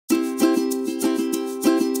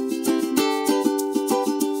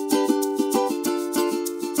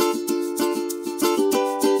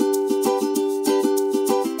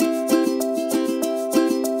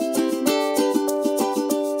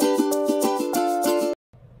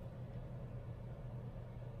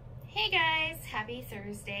happy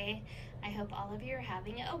Thursday. I hope all of you are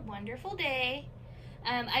having a wonderful day.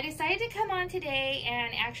 I decided to come on today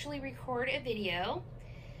and actually record a video.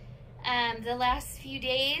 The last few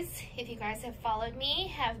days, if you guys have followed me,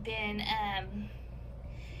 have been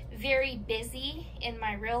very busy in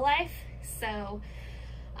my real life, so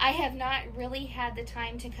I have not really had the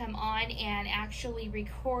time to come on and actually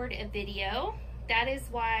record a video. That is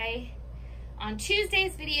why on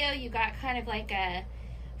Tuesday's video you got kind of like a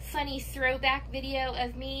funny throwback video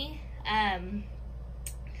of me.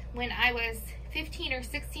 When I was 15 or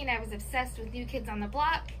 16, I was obsessed with New Kids on the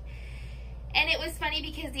Block. And it was funny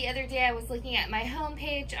because the other day I was looking at my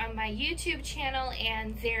homepage on my YouTube channel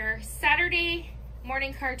and their Saturday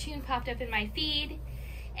morning cartoon popped up in my feed,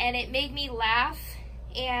 and it made me laugh.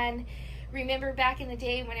 And remember back in the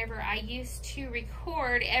day whenever I used to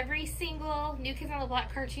record every single New Kids on the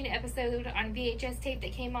Block cartoon episode on VHS tape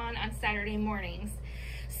that came on Saturday mornings.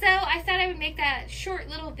 So I thought I would make that short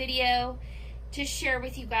little video to share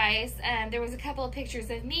with you guys. There was a couple of pictures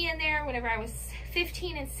of me in there whenever I was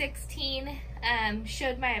 15 and 16,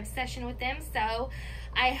 showed my obsession with them, so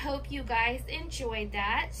I hope you guys enjoyed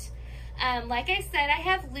that. Like I said, I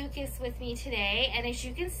have Lucas with me today, and as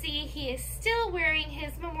you can see, he is still wearing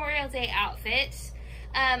his Memorial Day outfit.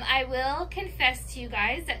 I will confess to you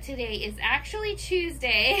guys that today is actually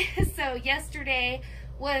Tuesday, so yesterday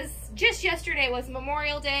was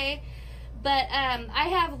Memorial Day. But I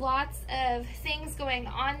have lots of things going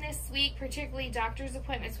on this week, particularly doctor's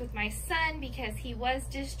appointments with my son because he was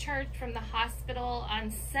discharged from the hospital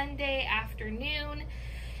on Sunday afternoon.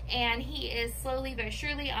 And he is slowly but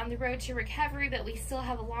surely on the road to recovery, but we still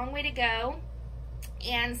have a long way to go.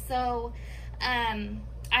 And so I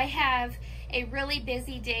have a really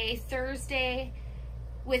busy day Thursday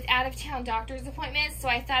with out-of-town doctor's appointments, so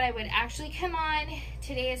I thought I would actually come on.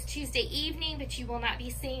 Today is Tuesday evening, but you will not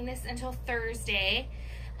be seeing this until Thursday.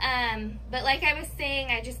 But like I was saying,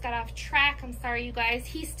 I just got off track. I'm sorry, you guys.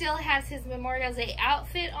 He still has his Memorial Day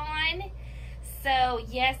outfit on. So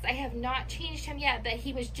yes, I have not changed him yet, but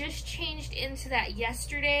he was just changed into that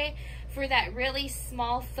yesterday for that really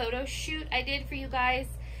small photo shoot I did for you guys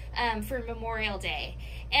for Memorial Day.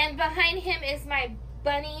 And behind him is my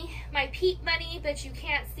bunny, my Pete bunny, but you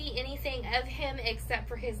can't see anything of him except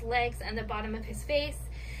for his legs and the bottom of his face.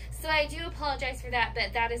 So I do apologize for that,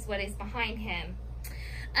 but that is what is behind him.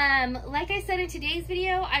 Like I said in today's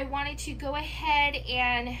video, I wanted to go ahead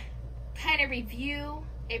and kind of review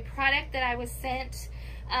a product that I was sent.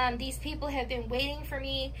 These people have been waiting for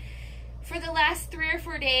me for the last 3 or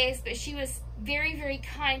 4 days, but she was very, very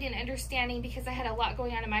kind and understanding because I had a lot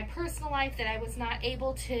going on in my personal life that I was not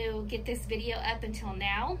able to get this video up until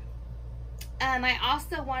now. I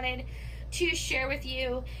also wanted to share with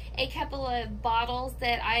you a couple of bottles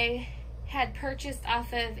that I had purchased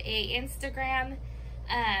off of a Instagram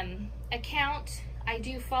account. I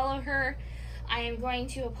do follow her. I am going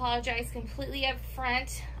to apologize completely up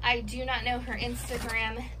front. I do not know her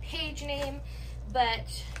Instagram page name,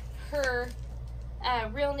 but her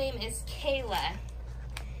real name is Kayla,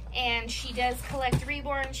 and she does collect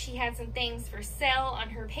reborns. She had some things for sale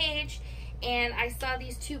on her page, and I saw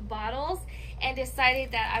these 2 bottles and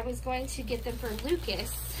decided that I was going to get them for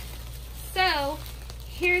Lucas. So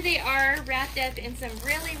here they are, wrapped up in some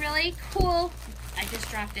really, really cool, I just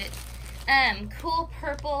dropped it, cool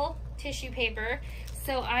purple tissue paper.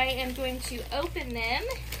 So I am going to open them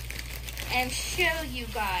and show you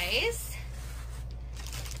guys.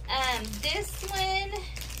 This one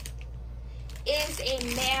is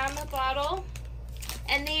a MAM bottle,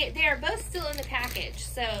 and they are both still in the package.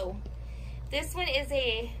 So this one is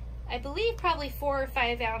a, I believe, probably 4 or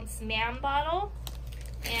 5 ounce MAM bottle,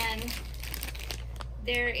 and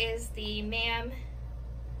there is the MAM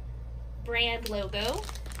brand logo.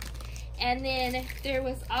 And then there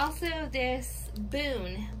was also this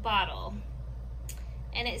Boone bottle,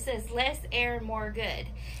 and it says less air, more good.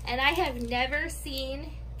 And I have never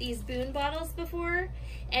seen these Boone bottles before,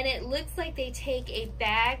 and it looks like they take a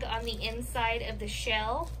bag on the inside of the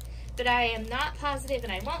shell, but I am not positive,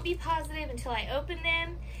 and I won't be positive until I open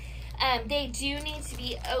them. They do need to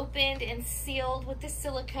be opened and sealed with the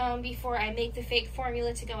silicone before I make the fake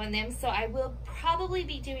formula to go in them, so I will probably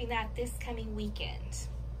be doing that this coming weekend.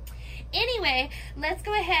 Anyway, let's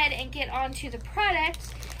go ahead and get on to the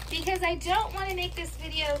product because I don't want to make this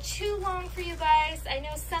video too long for you guys. I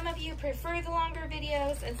know some of you prefer the longer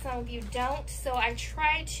videos and some of you don't, so I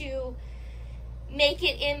try to make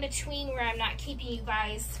it in between where I'm not keeping you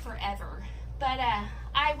guys forever. But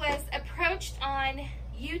I was approached on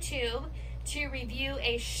YouTube to review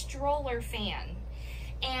a stroller fan.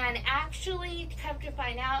 And actually, come to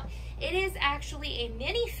find out, it is actually a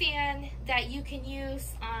mini fan that you can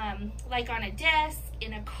use like on a desk,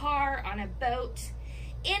 in a car, on a boat,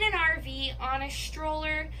 in an RV, on a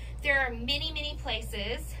stroller. There are many, many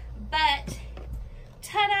places, but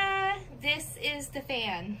ta-da, this is the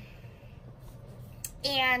fan.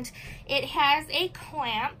 And it has a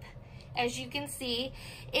clamp, as you can see.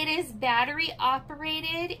 It is battery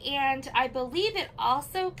operated, and I believe it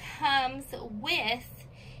also comes with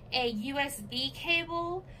a USB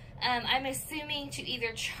cable. I'm assuming to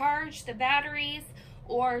either charge the batteries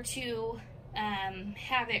or to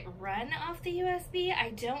have it run off the USB. I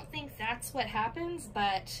don't think that's what happens,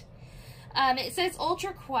 but it says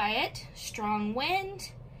ultra quiet, strong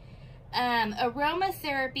wind,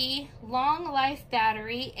 aromatherapy, long life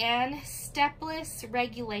battery, and stepless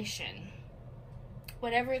regulation.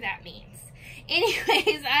 Whatever that means.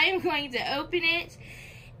 Anyways, I'm going to open it,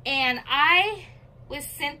 and I was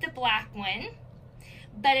sent the black one,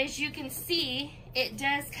 but as you can see, it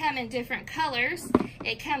does come in different colors.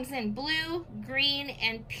 It comes in blue, green,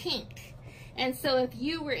 and pink. And so if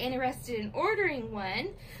you were interested in ordering one,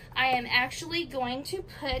 I am actually going to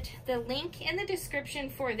put the link in the description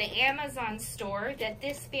for the Amazon store that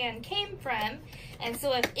this fan came from. And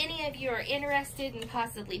so if any of you are interested in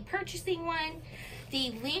possibly purchasing one,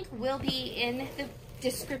 the link will be in the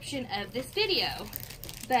description of this video.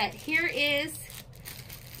 But here is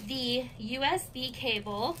the USB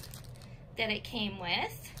cable that it came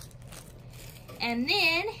with. And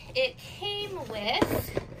then it came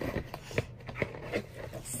with,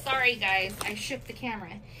 sorry guys, I shook the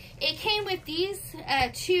camera. It came with these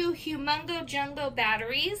two Humongo Jungo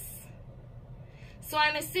batteries. So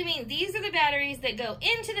I'm assuming these are the batteries that go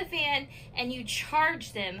into the fan and you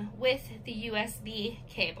charge them with the USB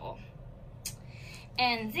cable.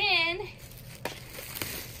 And then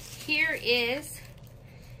here is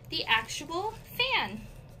the actual fan.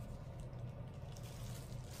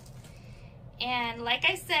 And like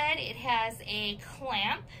I said, it has a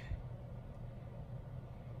clamp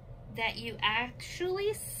that you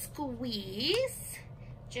actually squeeze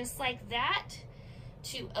just like that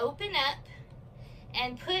to open up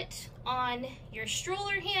and put on your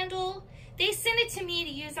stroller handle. They sent it to me to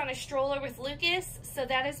use on a stroller with Lucas, so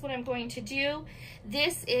that is what I'm going to do.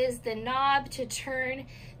 This is the knob to turn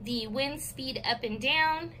the wind speed up and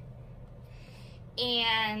down.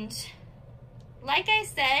 And like I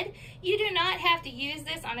said, you do not have to use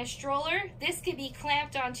this on a stroller. This could be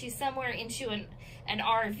clamped onto somewhere into an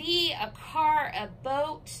RV, a car, a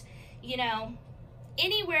boat, you know,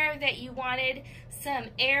 anywhere that you wanted some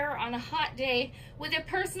air on a hot day with a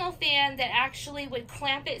personal fan that actually would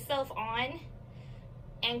clamp itself on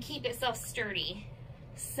and keep itself sturdy.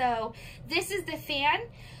 So this is the fan.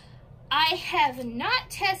 I have not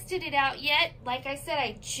tested it out yet. Like I said,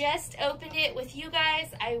 I just opened it with you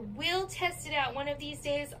guys. I will test it out one of these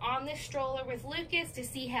days on the stroller with Lucas to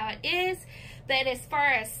see how it is. But as far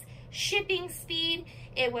as shipping speed,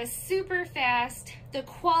 it was super fast. The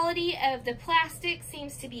quality of the plastic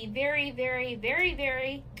seems to be very, very, very,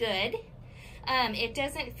 very good. It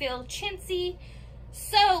doesn't feel chintzy.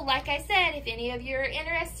 So, like I said, if any of you are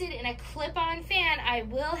interested in a clip-on fan, I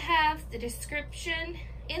will have the description,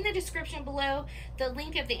 in the description below, the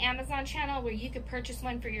link of the Amazon channel where you could purchase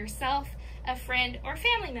one for yourself, a friend, or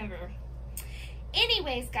family member.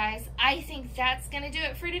 Anyways, guys, I think that's going to do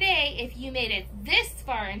it for today. If you made it this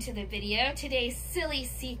far into the video, today's silly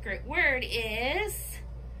secret word is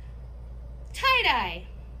tie-dye.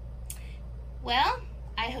 Well,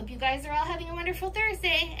 I hope you guys are all having a wonderful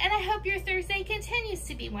Thursday, and I hope your Thursday continues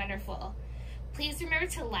to be wonderful. Please remember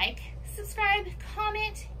to like, subscribe,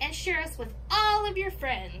 comment, and share us with all of your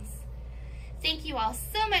friends. Thank you all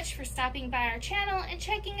so much for stopping by our channel and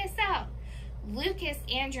checking us out. Lucas,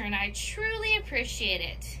 Andrew, and I truly appreciate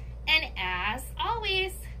it. And as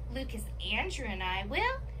always, Lucas, Andrew, and I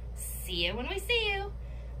will see you when we see you.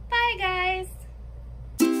 Bye, guys.